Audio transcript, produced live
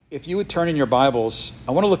If you would turn in your Bibles,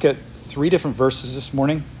 I want to look at 3 different verses this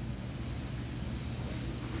morning.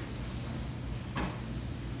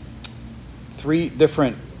 Three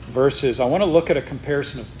different verses. I want to look at a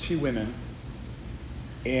comparison of 2 women,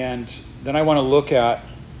 and then I want to look at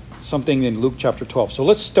something in Luke chapter 12. So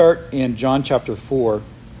let's start in John chapter 4.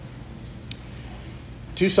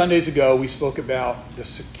 2 Sundays ago, we spoke about the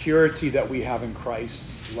security that we have in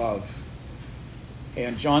Christ's love.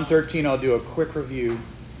 And John 13, I'll do a quick review.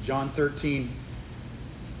 John 13,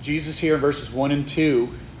 Jesus here in verses 1 and 2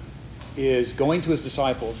 is going to his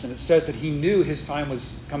disciples, and it says that he knew his time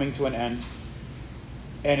was coming to an end.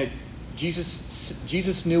 And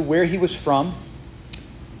Jesus knew where he was from.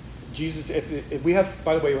 Jesus, if we have,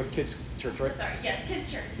 by the way, we have kids church, right? Sorry, yes,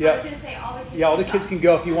 kids church. Yeah. I was going to say all the kids. Yeah, all the kids can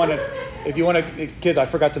go if you want to. Kids, I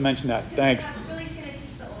forgot to mention that. Thanks. Lily's going to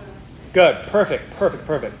teach the older ones. Good, perfect.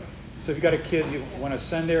 So if you got a kid you want to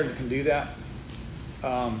send there, you can do that.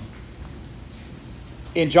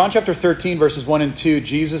 In John chapter 13, verses 1 and 2,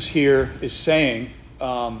 Jesus here is saying,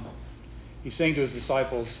 he's saying to his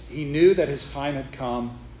disciples, he knew that his time had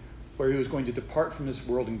come where he was going to depart from this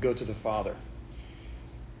world and go to the Father.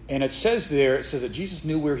 And it says that Jesus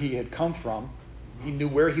knew where he had come from. He knew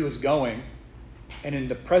where he was going. And in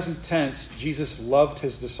the present tense, Jesus loved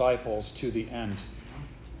his disciples to the end.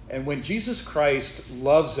 And when Jesus Christ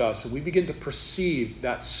loves us, and we begin to perceive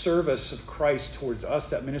that service of Christ towards us,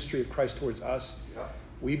 that ministry of Christ towards us,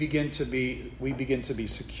 we begin to be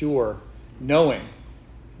secure, knowing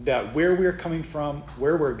that where we're coming from,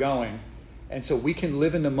 where we're going, and so we can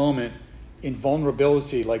live in the moment in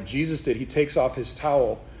vulnerability like Jesus did. He takes off his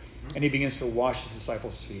towel and he begins to wash his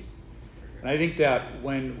disciples' feet. And I think that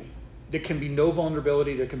when there can be no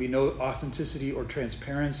vulnerability, there can be no authenticity or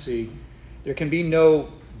transparency, there can be no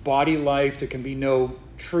body life, there can be no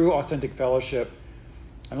true authentic fellowship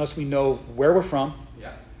unless we know where we're from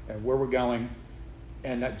and where we're going,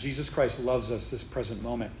 and that Jesus Christ loves us this present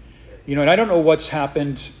moment. You know, and I don't know what's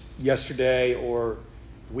happened yesterday or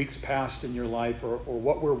weeks past in your life or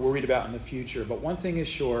what we're worried about in the future, but one thing is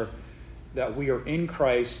sure, that we are in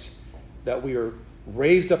Christ, that we are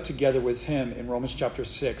raised up together with him in Romans chapter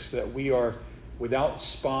 6, that we are without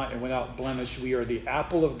spot and without blemish. We are the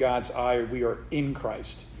apple of God's eye. We are in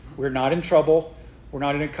Christ. We're not in trouble. We're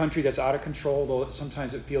not in a country that's out of control, though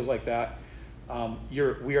sometimes it feels like that.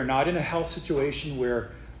 We are not in a health situation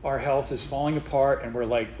where our health is falling apart and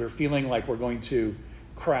we're feeling like we're going to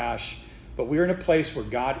crash. But we're in a place where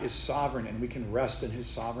God is sovereign and we can rest in his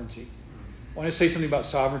sovereignty. I want to say something about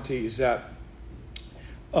sovereignty is that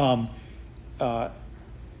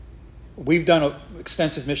we've done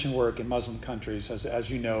extensive mission work in Muslim countries. As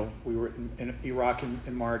you know, we were in Iraq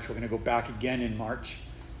in March. We're going to go back again in March,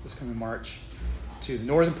 this coming March, to the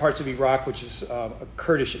northern parts of Iraq, which is a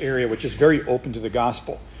Kurdish area, which is very open to the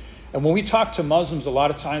gospel. And when we talk to Muslims, a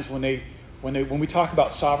lot of times when we talk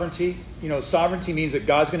about sovereignty, you know, sovereignty means that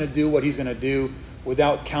God's going to do what he's going to do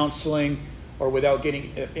without counseling or without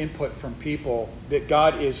getting input from people, that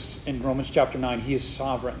God is, in Romans chapter 9, he is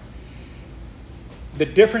sovereign. The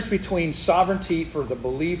difference between sovereignty for the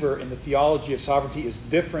believer and the theology of sovereignty is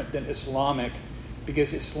different than Islamic,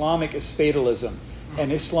 because Islamic is fatalism. And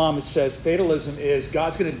Islam says fatalism is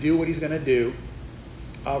God's going to do what he's going to do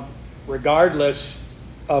regardless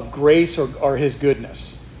of grace or his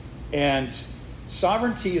goodness. And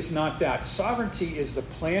sovereignty is not that. Sovereignty is the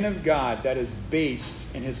plan of God that is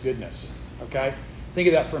based in his goodness. Okay? Think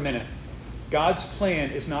of that for a minute. God's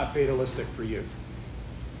plan is not fatalistic for you.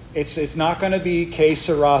 It's not going to be que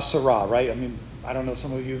sera, sera, right? I mean, I don't know,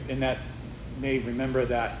 some of you in that may remember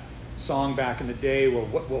that song back in the day, well,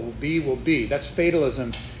 what will be, will be. That's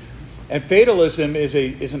fatalism. And fatalism is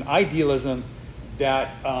an idealism that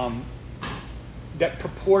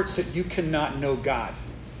purports that you cannot know God,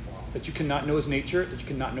 that you cannot know his nature, that you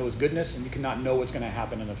cannot know his goodness, and you cannot know what's going to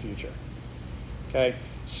happen in the future. Okay?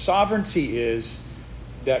 Sovereignty is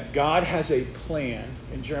that God has a plan.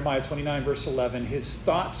 In Jeremiah 29, verse 11, his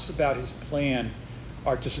thoughts about his plan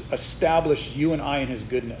are to establish you and I in his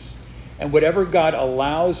goodness. And whatever God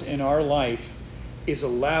allows in our life is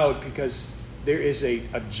allowed because there is an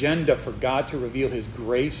agenda for God to reveal his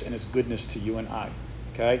grace and his goodness to you and I.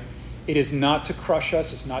 Okay? It is not to crush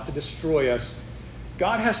us. It's not to destroy us.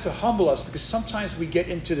 God has to humble us because sometimes we get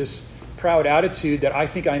into this proud attitude that I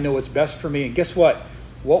think I know what's best for me. And guess what?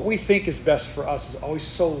 What we think is best for us is always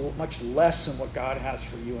so much less than what God has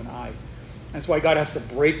for you and I. That's why God has to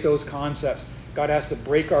break those concepts. God has to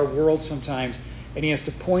break our world sometimes, and he has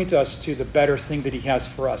to point us to the better thing that he has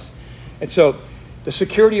for us. And so the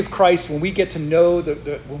security of Christ, when we get to know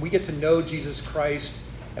when we get to know Jesus Christ,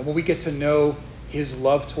 and when we get to know his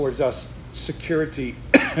love towards us, security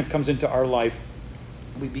comes into our life,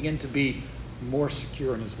 we begin to be more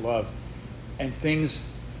secure in his love. And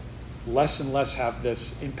things less and less have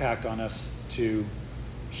this impact on us to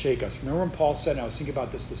shake us. Remember when Paul said, and I was thinking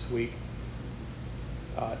about this week,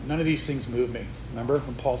 none of these things move me. Remember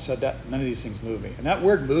when Paul said that? None of these things move me. And that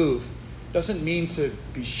word move doesn't mean to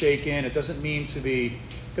be shaken. It doesn't mean to be,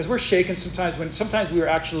 because we're shaken sometimes we are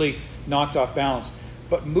actually knocked off balance.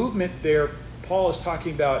 But movement there, Paul is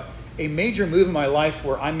talking about a major move in my life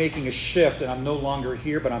where I'm making a shift and I'm no longer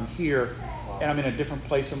here, but I'm here and I'm in a different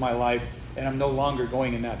place in my life and I'm no longer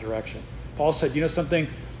going in that direction. Paul said, you know something?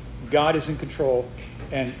 God is in control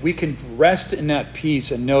and we can rest in that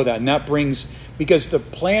peace and know that. And that brings, because the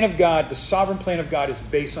plan of God, the sovereign plan of God is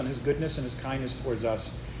based on his goodness and his kindness towards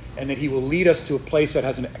us, and that he will lead us to a place that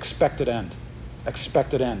has an expected end.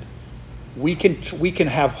 Expected end. We can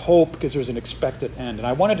have hope because there's an expected end. And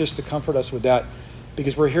I wanted just to comfort us with that,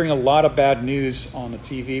 because we're hearing a lot of bad news on the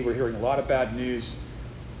TV. We're hearing a lot of bad news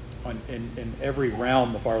in every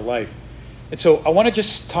realm of our life. And so I want to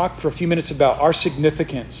just talk for a few minutes about our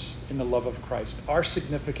significance in the love of Christ. Our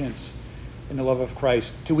significance in the love of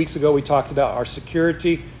Christ. 2 weeks ago we talked about our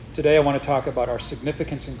security. Today I want to talk about our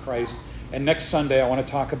significance in Christ. And next Sunday I want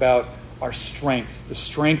to talk about our strength, the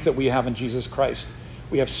strength that we have in Jesus Christ.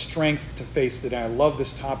 We have strength to face today. I love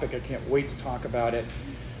this topic. I can't wait to talk about it.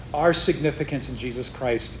 Our significance in Jesus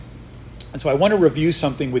Christ. And so I want to review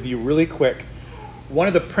something with you really quick. One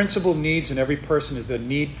of the principal needs in every person is the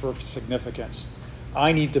need for significance.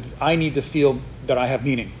 I need to feel that I have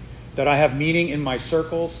meaning. That I have meaning in my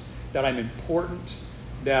circles, that I'm important,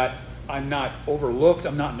 that I'm not overlooked,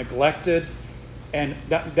 I'm not neglected. And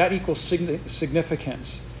that equals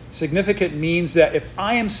significance. Significant means that if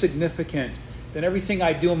I am significant, then everything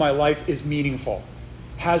I do in my life is meaningful,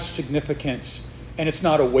 has significance, and it's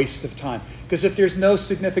not a waste of time. Because if there's no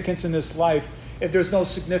significance in this life, if there's no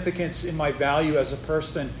significance in my value as a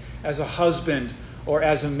person, as a husband, or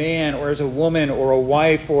as a man, or as a woman, or a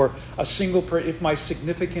wife, or a single person, if my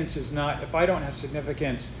significance is not, if I don't have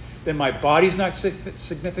significance, then my body's not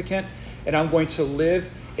significant, and I'm going to live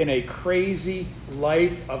in a crazy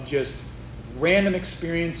life of just random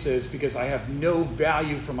experiences because I have no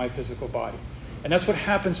value for my physical body. And that's what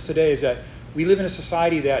happens today, is that we live in a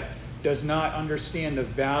society that does not understand the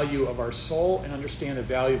value of our soul and understand the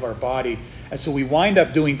value of our body. And so we wind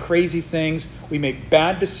up doing crazy things. We make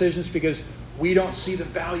bad decisions because we don't see the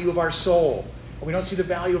value of our soul. And we don't see the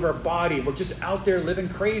value of our body. We're just out there living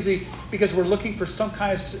crazy because we're looking for some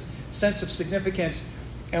kind of sense of significance.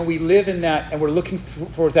 And we live in that, and we're looking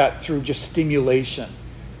for that through just stimulation.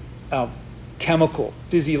 Chemical,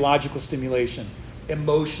 physiological stimulation,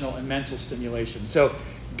 emotional and mental stimulation. So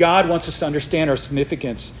God wants us to understand our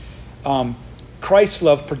significance. Christ's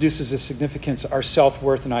love produces this significance, our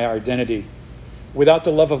self-worth and our identity. Without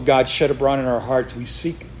the love of God shed abroad in our hearts, we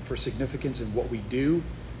seek for significance in what we do,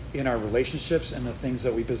 in our relationships, and the things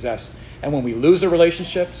that we possess. And when we lose the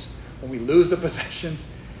relationships, when we lose the possessions,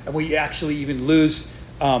 and we actually even lose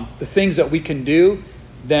the things that we can do,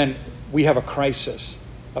 then we have a crisis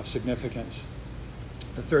of significance.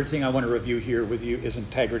 The third thing I want to review here with you is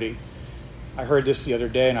integrity. I heard this the other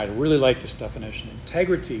day, and I really like this definition.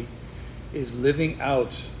 Integrity is living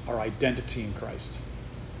out our identity in Christ.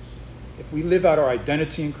 If we live out our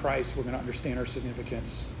identity in Christ, we're going to understand our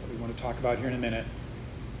significance that we want to talk about here in a minute,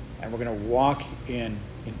 and we're going to walk in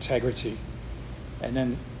integrity. And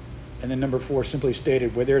then number 4, simply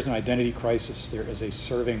stated, where there's an identity crisis, there is a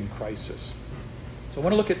serving crisis. So I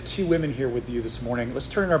want to look at 2 women here with you this morning. Let's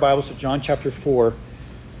turn our Bibles to John chapter 4,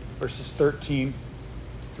 verses 13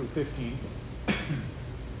 through 15. John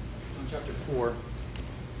chapter 4,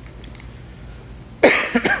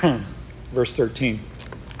 verse 13.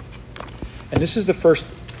 And this is the first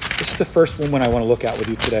woman I want to look at with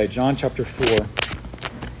you today. John chapter 4.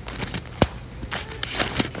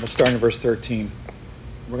 We'll start in verse 13.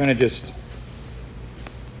 We're going to just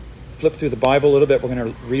flip through the Bible a little bit. We're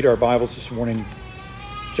going to read our Bibles this morning.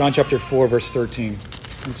 John chapter 4, verse 13.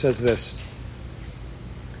 It says this.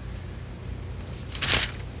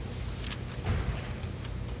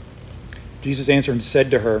 Jesus answered and said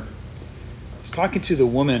to her, he's talking to the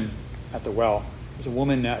woman at the well. There's a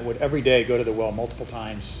woman that would every day go to the well multiple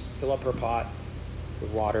times, fill up her pot with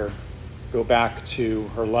water, go back to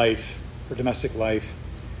her life, her domestic life.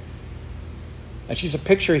 And she's a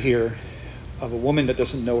picture here of a woman that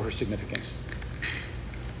doesn't know her significance.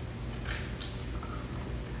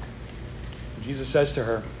 Jesus says to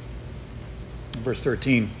her in verse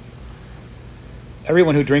 13,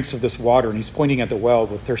 everyone who drinks of this water, and he's pointing at the well,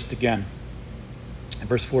 will thirst again. In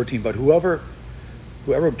verse 14, but whoever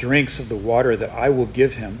drinks of the water that I will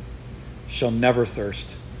give him shall never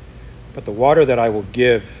thirst, but the water that I will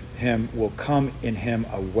give him will come in him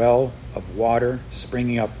a well of water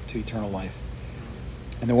springing up to eternal life.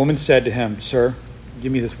 And the woman said to him, Sir,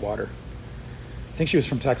 give me this water. I think she was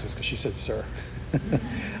from Texas because she said, Sir.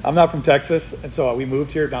 I'm not from Texas, and so we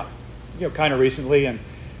moved here kind of recently, and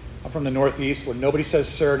I'm from the Northeast where nobody says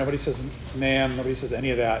sir, nobody says ma'am, nobody says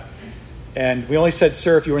any of that. And we only said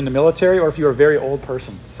sir if you were in the military or if you were a very old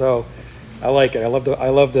person. So I like it. I love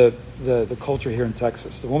the culture here in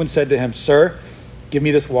Texas. The woman said to him, Sir, give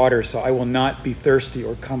me this water so I will not be thirsty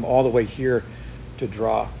or come all the way here to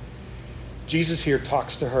draw. Jesus here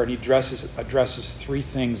talks to her, and he addresses three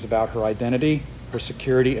things about her identity, her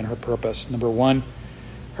security, and her purpose. Number one,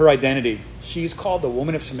 her identity. She's called the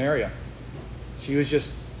woman of Samaria. She was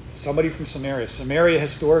just somebody from Samaria. Samaria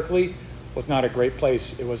historically was not a great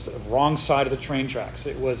place. It was the wrong side of the train tracks.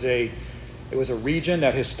 It was a region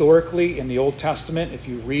that historically in the Old Testament, if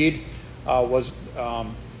you read, was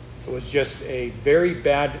just a very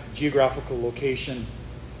bad geographical location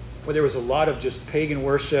where there was a lot of just pagan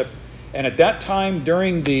worship. And at that time,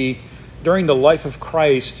 during the life of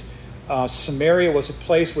Christ, Samaria was a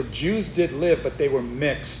place where Jews did live, but they were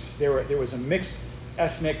mixed. There was a mixed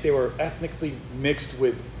ethnic. They were ethnically mixed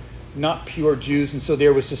with not pure Jews, and so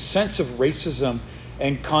there was a sense of racism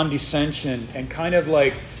and condescension, and kind of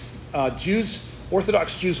like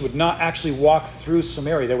Orthodox Jews would not actually walk through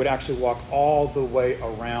Samaria. They would actually walk all the way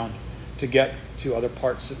around to get to other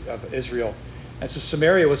parts of Israel. And so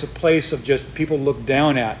Samaria was a place of just people looked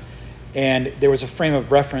down at, and there was a frame of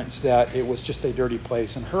reference that it was just a dirty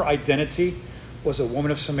place. And her identity was a woman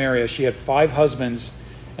of Samaria. She had 5 husbands,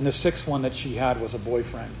 and the 6th one that she had was a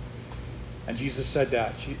boyfriend. And Jesus said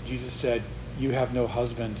that. Jesus said, you have no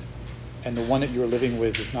husband, and the one that you are living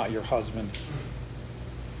with is not your husband.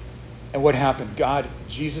 And what happened?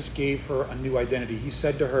 Jesus gave her a new identity. He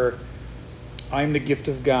said to her, I am the gift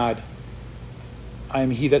of God. I am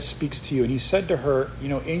he that speaks to you. And he said to her,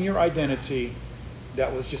 in your identity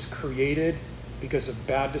that was just created because of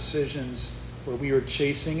bad decisions, where we were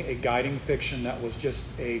chasing a guiding fiction that was just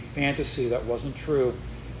a fantasy that wasn't true,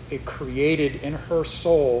 it created in her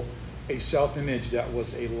soul a self-image that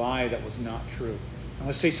was a lie, that was not true. And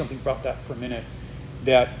let's say something about that for a minute.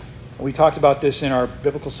 That we talked about this in our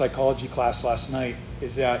biblical psychology class last night,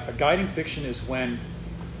 is that a guiding fiction is when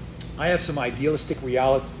I have some idealistic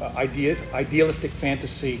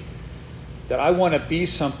fantasy that I want to be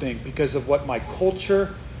something because of what my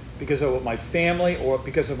culture, because of what my family, or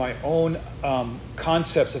because of my own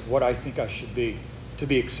concepts of what I think I should be to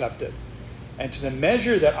be accepted. And to the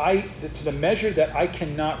measure that I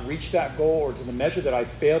cannot reach that goal, or to the measure that I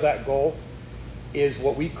fail that goal, is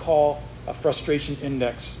what we call a frustration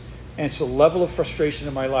index. And it's a level of frustration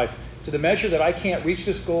in my life. To the measure that I can't reach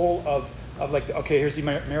this goal of here's the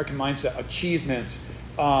American mindset: achievement,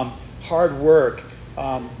 hard work.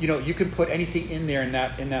 You can put anything in there in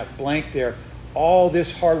that blank there. All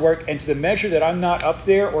this hard work, and to the measure that I'm not up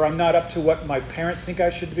there, or I'm not up to what my parents think I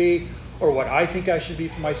should be, or what I think I should be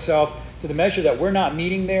for myself. To the measure that we're not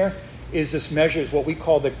meeting there is what we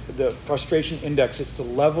call the frustration index. It's the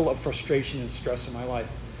level of frustration and stress in my life.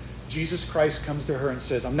 Jesus Christ comes to her and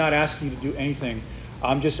says, I'm not asking you to do anything.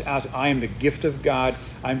 I'm just asking, I am the gift of God.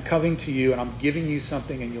 I'm coming to you and I'm giving you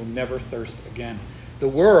something, and you'll never thirst again. The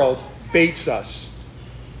world baits us,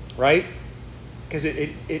 right? Because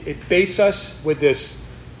it baits us with this,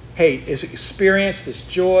 this experience, this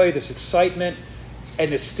joy, this excitement,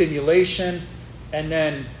 and this stimulation, and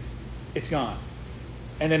then it's gone.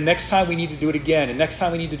 And then next time we need to do it again, and next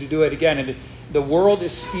time we need to do it again. And the world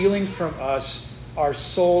is stealing from us our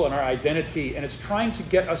soul and our identity, and it's trying to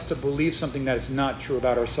get us to believe something that is not true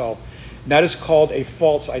about ourselves. And that is called a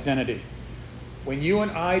false identity. When you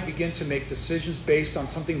and I begin to make decisions based on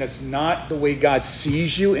something that's not the way God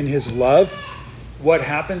sees you in his love, what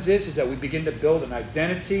happens is that we begin to build an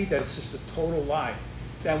identity that is just a total lie.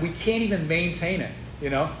 And we can't even maintain it,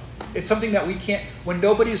 It's something that we can't, when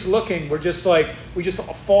nobody's looking, we just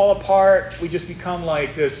fall apart. We just become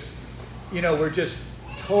like this, we're just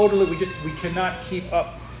totally, we cannot keep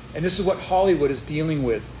up. And this is what Hollywood is dealing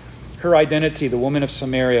with. Her identity, the woman of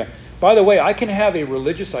Samaria. By the way, I can have a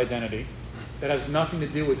religious identity that has nothing to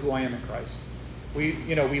do with who I am in Christ. We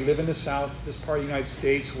live in the South, this part of the United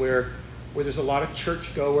States, where there's a lot of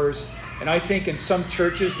churchgoers. And I think in some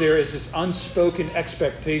churches there is this unspoken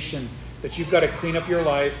expectation that you've got to clean up your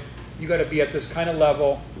life. You've got to be at this kind of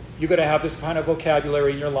level. You've got to have this kind of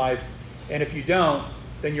vocabulary in your life. And if you don't,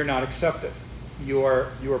 then you're not accepted. You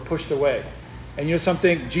are pushed away. And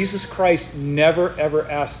something? Jesus Christ never, ever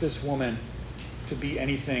asked this woman to be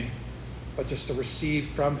anything but just to receive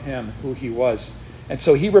from him who he was. And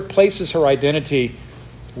so he replaces her identity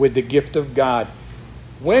with the gift of God.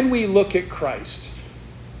 When we look at Christ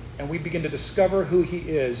and we begin to discover who he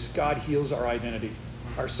is, God heals our identity,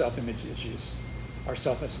 our self-image issues, our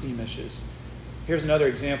self-esteem issues. Here's another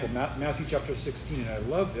example, Matthew chapter 16, and I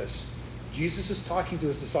love this. Jesus is talking to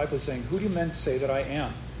his disciples saying, who do men say that I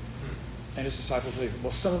am? And his disciples say,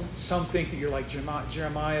 well, some think that you're like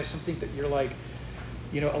Jeremiah, some think that you're like,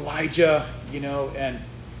 Elijah, and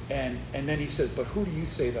then he says, but who do you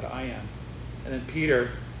say that I am? And then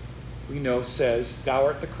Peter, we know, says, thou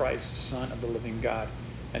art the Christ, the Son of the living God.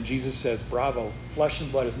 And Jesus says, bravo, flesh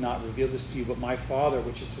and blood has not revealed this to you, but my Father,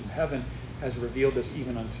 which is in heaven, has revealed this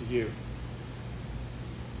even unto you.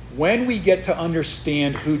 When we get to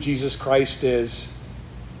understand who Jesus Christ is,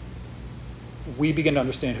 we begin to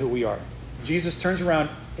understand who we are. Jesus turns around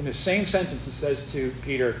in the same sentence and says to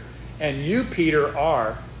Peter, and you, Peter,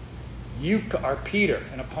 are Peter,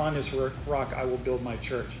 and upon this rock I will build my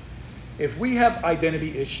church. If we have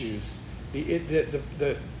identity issues,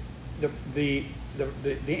 the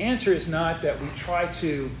answer is not that we try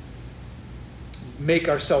to make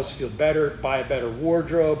ourselves feel better, buy a better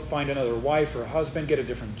wardrobe, find another wife or husband, get a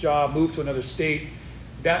different job, move to another state.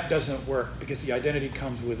 That doesn't work because the identity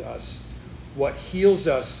comes with us. What heals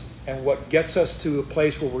us and what gets us to a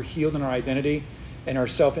place where we're healed in our identity and our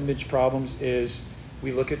self-image problems is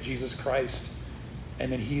we look at Jesus Christ,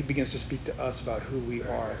 and then he begins to speak to us about who we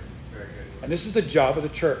are. Very good. And this is the job of the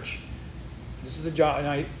church. This is the job,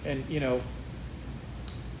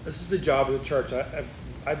 this is the job of the church.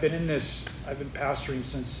 I've been in this. I've been pastoring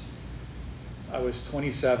since I was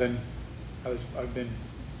 27. I've been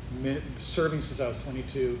serving since I was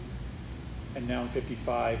 22, and now I'm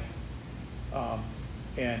 55.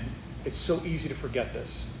 And it's so easy to forget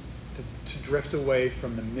this, to drift away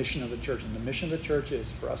from the mission of the church. And the mission of the church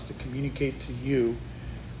is for us to communicate to you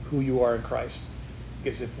who you are in Christ.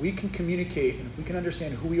 Because if we can communicate and if we can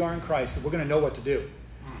understand who we are in Christ, then we're going to know what to do.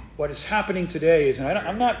 What is happening today is, and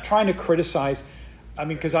I'm not trying to criticize,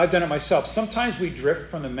 because I've done it myself. Sometimes we drift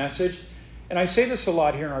from the message, and I say this a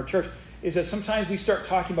lot here in our church, is that sometimes we start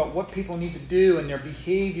talking about what people need to do and their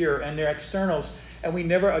behavior and their externals, and we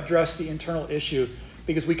never address the internal issue.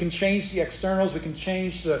 Because we can change the externals, we can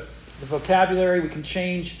change the vocabulary, we can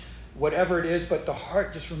change whatever it is, but the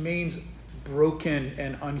heart just remains broken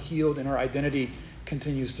and unhealed, and our identity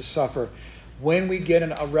continues to suffer. When we get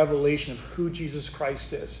a revelation of who Jesus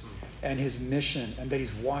Christ is and his mission and that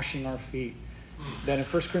he's washing our feet, then in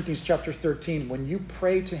 1 Corinthians chapter 13, when you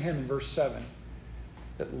pray to him in verse 7,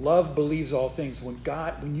 that love believes all things.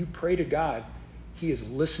 When you pray to God, he is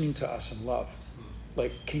listening to us in love.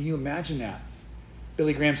 Like, can you imagine that?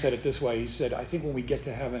 Billy Graham said it this way. He said, I think when we get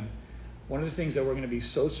to heaven, one of the things that we're going to be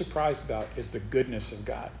so surprised about is the goodness of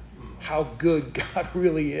God. How good God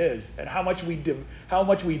really is, and how much we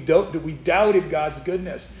doubted God's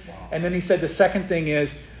goodness. Wow. And then he said the second thing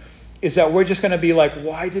is that we're just going to be like,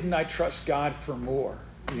 why didn't I trust God for more?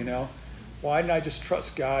 Why didn't I just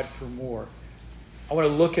trust God for more? I want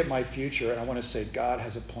to look at my future and I want to say, God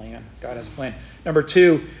has a plan. God has a plan. Number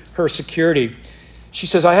 2, her security. She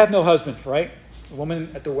says, I have no husband, right? The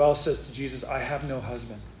woman at the well says to Jesus, I have no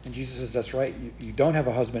husband. And Jesus says, that's right. You don't have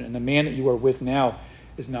a husband. And the man that you are with now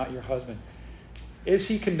is not your husband. Is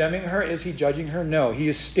he condemning her? Is he judging her? No. He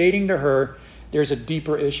is stating to her, there's a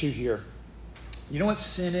deeper issue here. You know what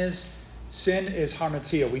sin is? Sin is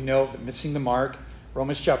hamartia. We know that missing the mark.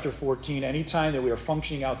 Romans chapter 14, anytime that we are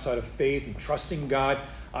functioning outside of faith and trusting God,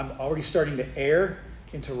 I'm already starting to err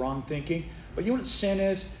into wrong thinking. But you know what sin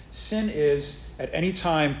is? Sin is, at any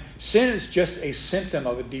time, sin is just a symptom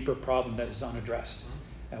of a deeper problem that is unaddressed.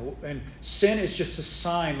 And sin is just a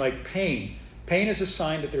sign, like pain. Pain is a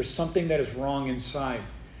sign that there's something that is wrong inside.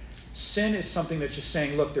 Sin is something that's just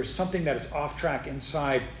saying, look, there's something that is off track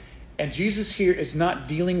inside. And Jesus here is not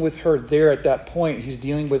dealing with her there at that point. He's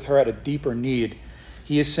dealing with her at a deeper need.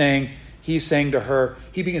 He's saying to her,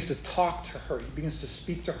 he begins to talk to her. He begins to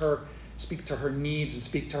speak to her needs and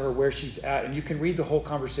speak to her where she's at. And you can read the whole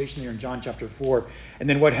conversation here in John chapter 4. And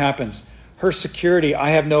then what happens? Her security, I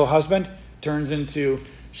have no husband, turns into,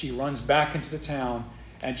 she runs back into the town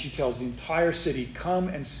and she tells the entire city, come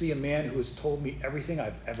and see a man who has told me everything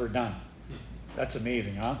I've ever done. That's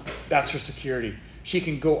amazing, huh? That's her security. She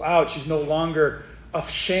can go out. She's no longer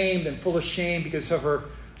ashamed and full of shame because of her.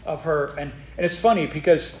 And it's funny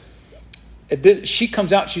because she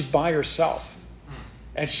comes out, she's by herself.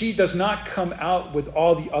 And she does not come out with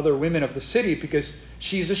all the other women of the city because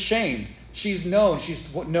she's ashamed. She's known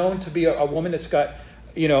to be a woman that's got,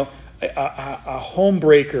 a home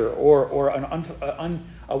breaker or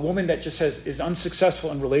a woman that just is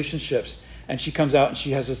unsuccessful in relationships. And she comes out and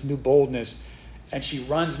she has this new boldness. And she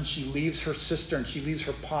runs and she leaves her cistern. She leaves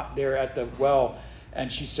her pot there at the well.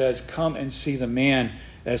 And she says, come and see the man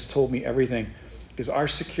that has told me everything. Because our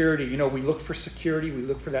security, we look for security. We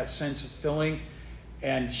look for that sense of filling.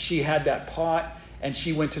 And she had that pot. And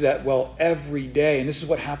she went to that well every day. And this is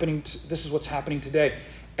what's happening today.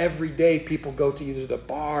 Every day people go to either the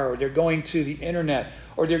bar, or they're going to the internet,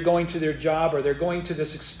 or they're going to their job, or they're going to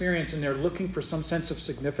this experience, and they're looking for some sense of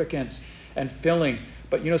significance and filling.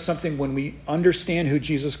 But something, when we understand who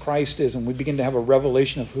Jesus Christ is and we begin to have a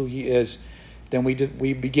revelation of who he is, then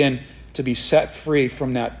we begin to be set free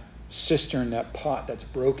from that cistern, that pot that's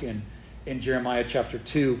broken in Jeremiah chapter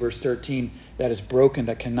 2, verse 13, that is broken,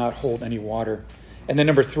 that cannot hold any water. And then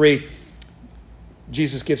number 3,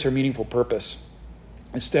 Jesus gives her meaningful purpose.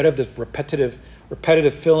 Instead of the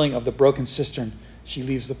repetitive filling of the broken cistern, she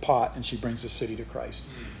leaves the pot and she brings the city to Christ.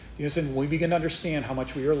 When we begin to understand how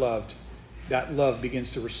much we are loved, that love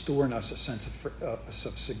begins to restore in us a sense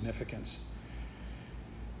of significance.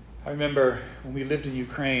 I remember when we lived in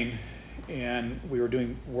Ukraine and we were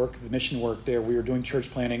doing the mission work there, we were doing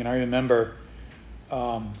church planning, and I remember,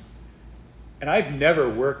 and I've never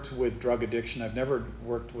worked with drug addiction. I've never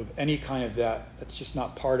worked with any kind of that. That's just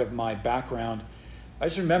not part of my background. I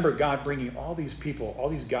just remember God bringing all these people, all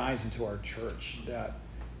these guys into our church that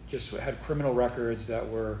just had criminal records, that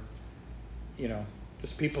were,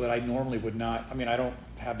 just people that I normally would not, I don't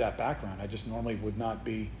have that background. I just normally would not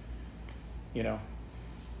be,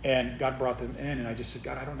 and God brought them in, and I just said,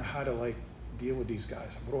 God, I don't know how to deal with these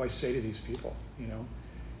guys. What do I say to these people,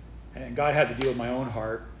 And God had to deal with my own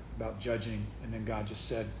heart about judging, and then God just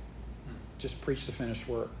said, just preach the finished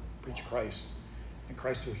work, preach Christ, and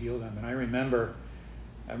Christ will heal them. And I remember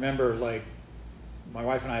my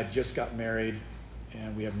wife and I had just got married,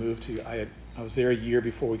 and we had moved to, I was there a year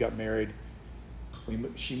before we got married.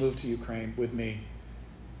 She moved to Ukraine with me,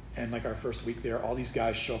 and our first week there, all these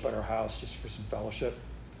guys show up at our house just for some fellowship.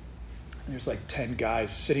 And there's 10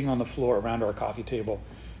 guys sitting on the floor around our coffee table,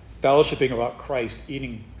 fellowshipping about Christ,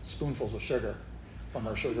 eating spoonfuls of sugar from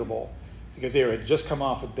our sugar bowl, because they had just come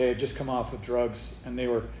off of drugs, and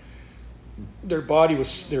their body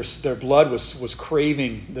was, their blood was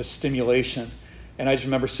craving the stimulation. And I just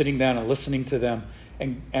remember sitting down and listening to them,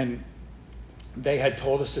 and they had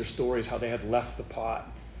told us their stories, how they had left the pot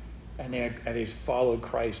and they followed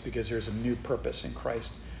Christ because there's a new purpose in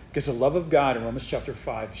Christ. Because the love of God in Romans chapter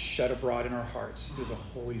 5 shed abroad in our hearts through the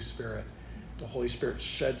Holy Spirit. The Holy Spirit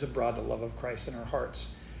sheds abroad the love of Christ in our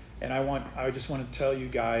hearts. And I just want to tell you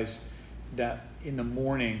guys that in the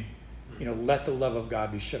morning, let the love of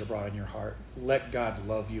God be shed abroad in your heart. Let God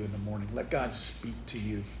love you in the morning. Let God speak to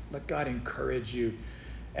you. Let God encourage you.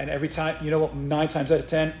 And every time, 9 times out of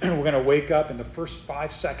 10, we're going to wake up in the first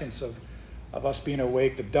 5 seconds of us being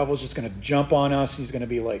awake, the devil's just going to jump on us. He's going to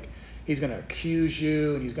be he's going to accuse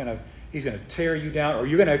you, and he's going to tear you down, or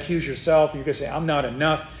you're going to accuse yourself, and you're going to say, I'm not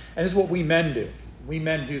enough. And this is what we men do. We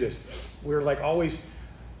men do this. We're always,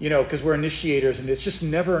 because we're initiators, and it's just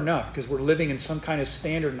never enough, because we're living in some kind of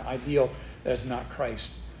standard and ideal that is not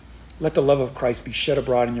Christ. Let the love of Christ be shed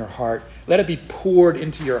abroad in your heart. Let it be poured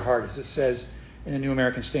into your heart, as it says in the New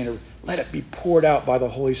American Standard. Let it be poured out by the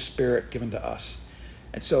Holy Spirit given to us.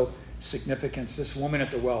 And so, significance. This woman at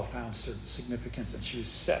the well found significance, and she was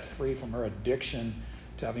set free from her addiction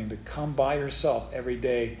to having to come by herself every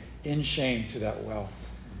day in shame to that well.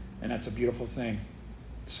 And that's a beautiful thing.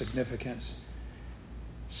 Significance.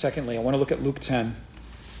 Secondly, I want to look at Luke 10,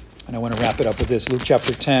 and I want to wrap it up with this. Luke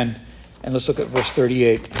chapter 10, and let's look at verse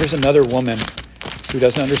 38. Here's another woman who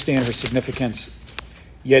doesn't understand her significance,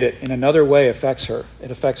 yet it in another way affects her. It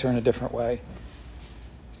affects her in a different way.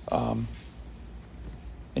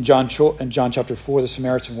 In John chapter 4, the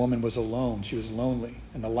Samaritan woman was alone. She was lonely,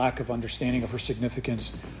 and the lack of understanding of her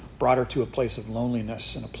significance brought her to a place of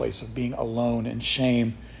loneliness and a place of being alone and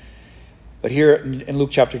shame. But here in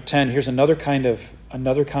Luke chapter 10, here's another kind of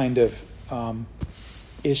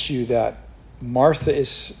issue that Martha is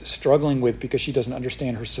struggling with because she doesn't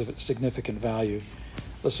understand her significant value.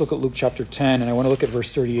 Let's look at Luke chapter 10, and I want to look at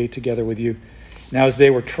verse 38 together with you. Now, as they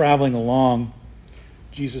were traveling along,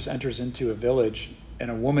 Jesus enters into a village, and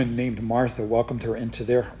a woman named Martha welcomed him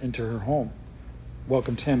into her home.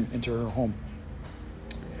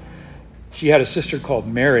 She had a sister called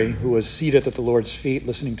Mary who was seated at the Lord's feet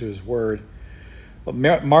listening to his word. But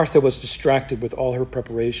Martha was distracted with all her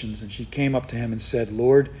preparations, and she came up to him and said,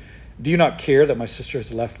 Lord, do you not care that my sister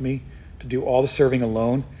has left me to do all the serving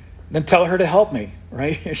alone? Then tell her to help me,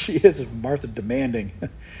 right? Here she is, Martha demanding.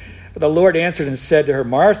 But the Lord answered and said to her,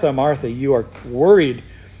 Martha, Martha, you are worried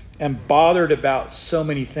and bothered about so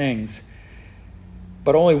many things,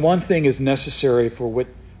 but only one thing is necessary, for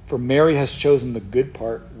For Mary has chosen the good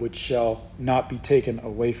part, which shall not be taken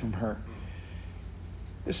away from her.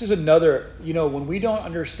 This is another, when we don't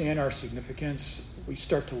understand our significance, we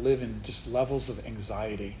start to live in just levels of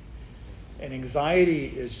anxiety. And anxiety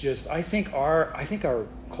is just, I think our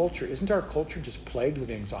culture, isn't our culture just plagued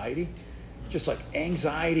with anxiety? Just like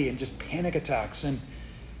anxiety and just panic attacks. And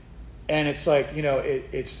it's like,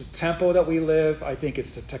 it's the tempo that we live. I think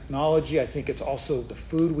it's the technology. I think it's also the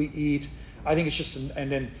food we eat. I think it's just,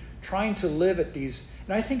 and then trying to live at these,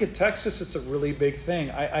 and I think in Texas it's a really big thing.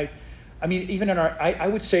 I mean, even in I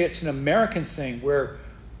would say it's an American thing where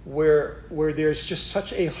there's just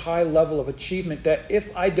such a high level of achievement that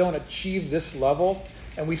if I don't achieve this level,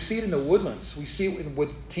 and we see it in the Woodlands, we see it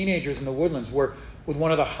with teenagers in the Woodlands, where with one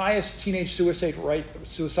of the highest teenage suicide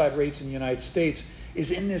rates in the United States is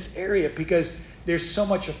in this area, because there's so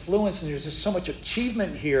much affluence and there's just so much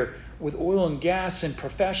achievement here with oil and gas and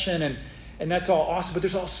profession, and that's all awesome, but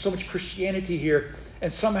there's also so much Christianity here,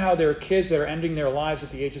 and somehow there are kids that are ending their lives at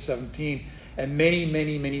the age of 17, and many,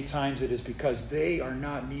 many, many times it is because they are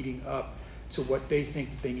not meeting up to what they think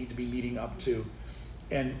that they need to be meeting up to,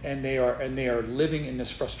 and they are living in this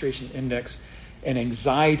frustration index, and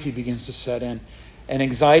anxiety begins to set in, and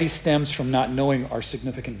anxiety stems from not knowing our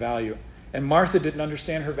significant value. And Martha didn't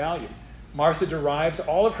understand her value. Martha derived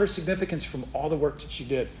all of her significance from all the work that she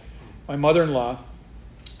did. My mother-in-law,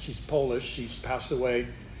 she's Polish. She's passed away,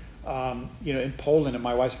 in Poland, and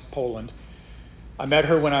my wife's from Poland. I met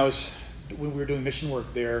her when we were doing mission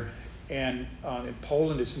work there, and in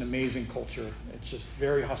Poland, it's an amazing culture. It's just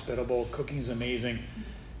very hospitable. Cooking is amazing,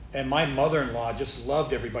 and my mother-in-law just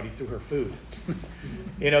loved everybody through her food.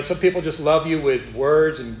 Some people just love you with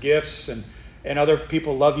words and gifts, and other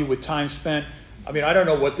people love you with time spent. I mean, I don't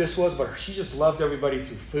know what this was, but she just loved everybody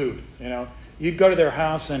through food. You'd go to their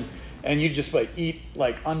house and you'd just eat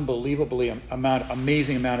unbelievably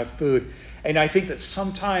amazing amount of food. And I think that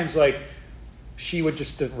sometimes she would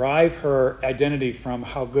just derive her identity from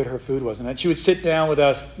how good her food was. And then she would sit down with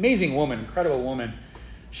us, amazing woman, incredible woman.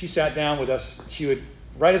 She sat down with us. She would,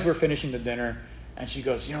 right as we're finishing the dinner, and she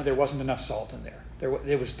goes, there wasn't enough salt in there.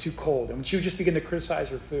 It was too cold. And she would just begin to criticize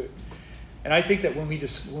her food. And I think that when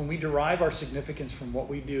we derive our significance from what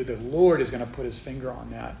we do, the Lord is going to put his finger on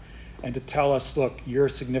that and to tell us, look, your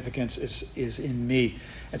significance is in me.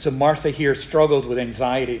 And so Martha here struggled with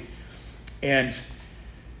anxiety. And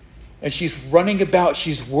she's running about,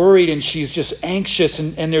 she's worried, and she's just anxious.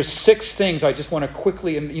 And there's 6 things I just want to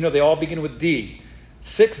quickly, and they all begin with D.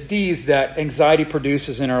 6 Ds that anxiety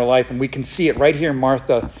produces in our life. And we can see it right here in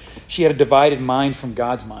Martha. She had a divided mind from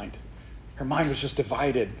God's mind. Her mind was just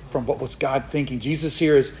divided from what was God thinking. Jesus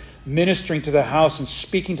here is ministering to the house and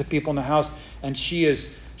speaking to people in the house, and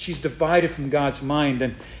she's divided from God's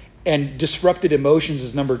mind. And disrupted emotions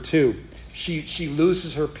is number 2. She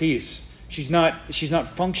loses her peace. She's not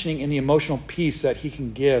functioning in the emotional peace that he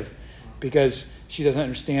can give because she doesn't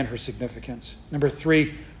understand her significance. Number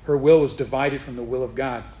 3, her will was divided from the will of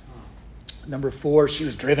God. Number 4, she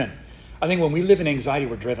was driven. I think when we live in anxiety,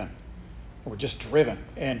 we're driven. We're just driven.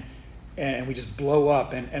 And we just blow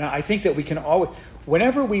up. And I think that we can always,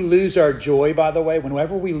 whenever we lose our joy, by the way,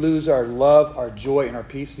 whenever we lose our love, our joy, and our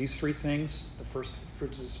peace, these 3 things, the first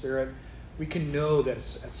fruits of the Spirit, we can know that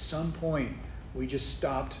at some point we just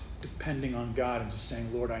stopped depending on God and just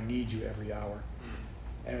saying, Lord, I need you every hour.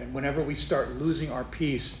 And whenever we start losing our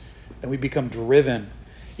peace, then we become driven.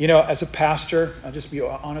 As a pastor, I'll just be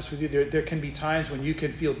honest with you, there can be times when you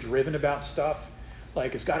can feel driven about stuff,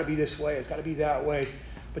 like it's got to be this way, it's got to be that way.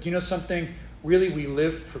 But something, really we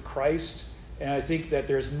live for Christ, and I think that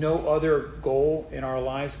there's no other goal in our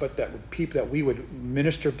lives but that we would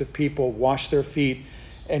minister to people, wash their feet,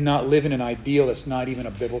 and not live in an ideal that's not even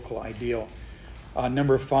a biblical ideal.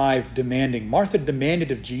 Number 5, demanding. Martha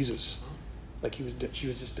demanded of Jesus, she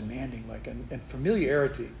was just demanding, and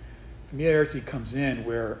familiarity. Familiarity comes in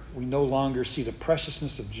where we no longer see the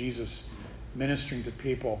preciousness of Jesus ministering to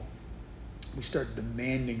people. We start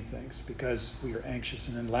demanding things because we are anxious.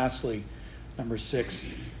 And then lastly, number 6,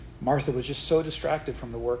 Martha was just so distracted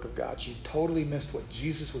from the work of God. She totally missed what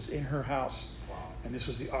Jesus was in her house. And this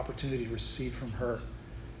was the opportunity to receive from her.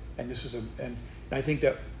 And I think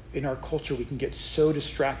that in our culture we can get so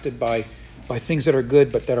distracted by things that are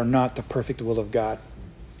good but that are not the perfect will of God.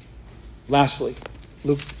 Lastly,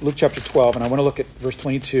 Luke chapter 12, and I want to look at verse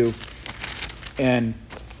 22. And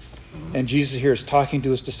Jesus here is talking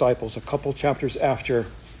to his disciples a couple chapters after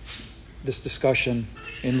this discussion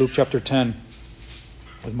in Luke chapter 10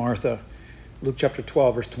 with Martha. Luke chapter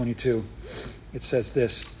 12, verse 22. It says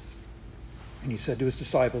this, and he said to his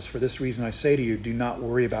disciples, "For this reason I say to you, do not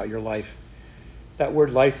worry about your life, That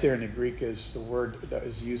word life there in the Greek is the word that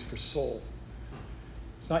is used for soul.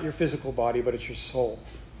 It's not your physical body, but it's your soul.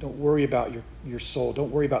 Don't worry about your soul.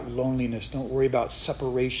 Don't worry about loneliness. Don't worry about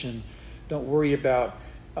separation. Don't worry about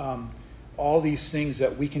all these things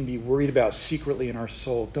that we can be worried about secretly in our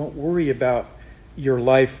soul. Don't worry about your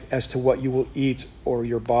life as to what you will eat or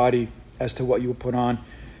your body as to what you will put on.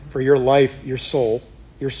 For your life, your soul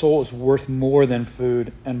is worth more than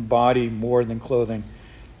food and body more than clothing.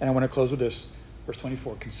 And I want to close with this. Verse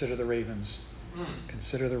 24, consider the ravens.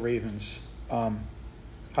 Consider the ravens.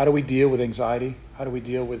 How do we deal with anxiety? How do we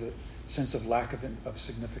deal with a sense of lack of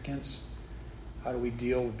significance? How do we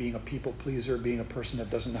deal with being a people pleaser, being a person that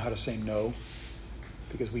doesn't know how to say no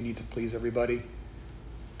because we need to please everybody?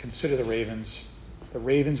 Consider the ravens. The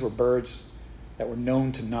ravens were birds that were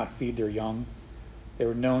known to not feed their young. They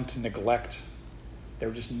were known to neglect. They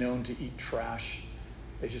were just known to eat trash.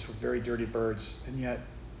 They just were very dirty birds. And yet,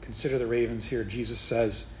 consider the ravens here. Jesus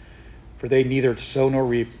says, for they neither sow nor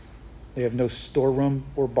reap. They have no storeroom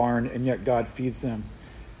or barn, and yet God feeds them.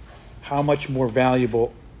 How much more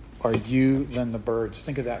valuable are you than the birds?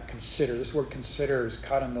 Think of that. Consider. This word consider is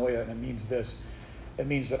katanoia, and it means this. It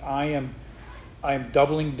means that I am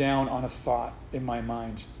doubling down on a thought in my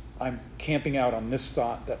mind. I'm camping out on this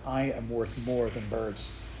thought that I am worth more than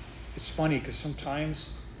birds. It's funny because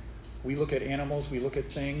sometimes we look at animals, we look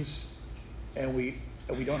at things, and we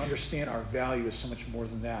don't understand our value is so much more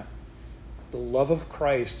than that. The love of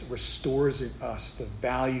Christ restores in us the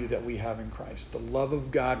value that we have in Christ. The love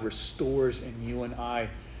of God restores in you and I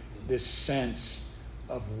this sense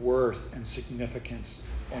of worth and significance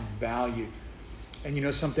and value. And you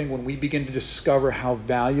know something? When we begin to discover how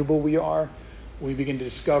valuable we are, we begin to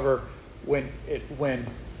discover when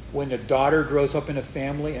a daughter grows up in a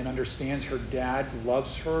family and understands her dad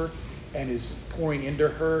loves her and is pouring into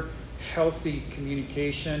her healthy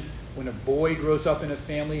communication. When a boy grows up in a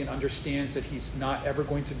family and understands that he's not ever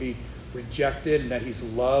going to be rejected and that he's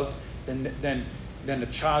loved, then the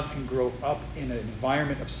child can grow up in an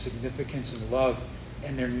environment of significance and love,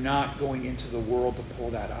 and they're not going into the world to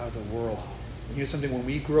pull that out of the world. You know something? When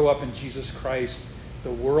we grow up in Jesus Christ,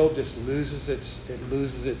 the world just loses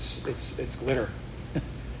its glitter.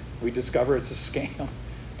 We discover it's a scam.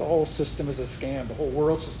 The whole system is a scam. The whole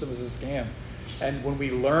world system is a scam. And when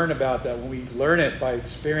we learn about that, when we learn it by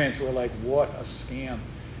experience, we're like, what a scam.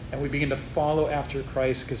 And we begin to follow after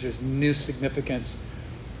Christ because there's new significance.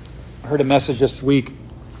 I heard a message this week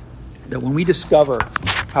that when we discover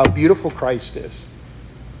how beautiful Christ is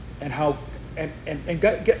and how, and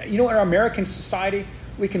God, you know, in our American society,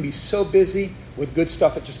 we can be so busy with good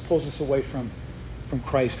stuff that just pulls us away from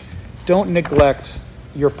Christ. Don't neglect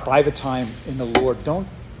your private time in the Lord. Don't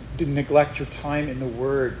neglect your time in the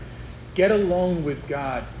Word. Get alone with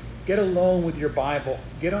God. Get alone with your Bible.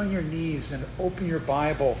 Get on your knees and open your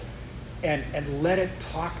Bible and let it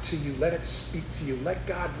talk to you. Let it speak to you. Let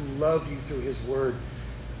God love you through His Word.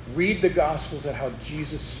 Read the Gospels at how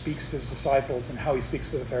Jesus speaks to His disciples and how He speaks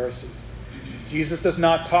to the Pharisees. Jesus does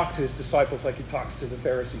not talk to His disciples like He talks to the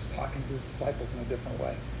Pharisees, talking to His disciples in a different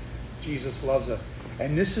way. Jesus loves us.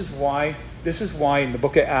 And this is why in the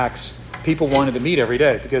book of Acts, people wanted to meet every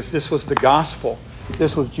day, because this was the gospel.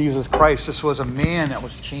 This was Jesus Christ. This was a man that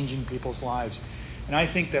was changing people's lives. And I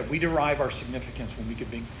think that we derive our significance when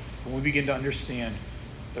we begin to understand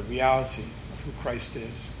the reality of who Christ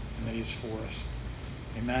is and that He is for us.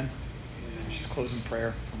 Amen? Let's just close in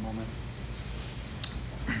prayer for a moment.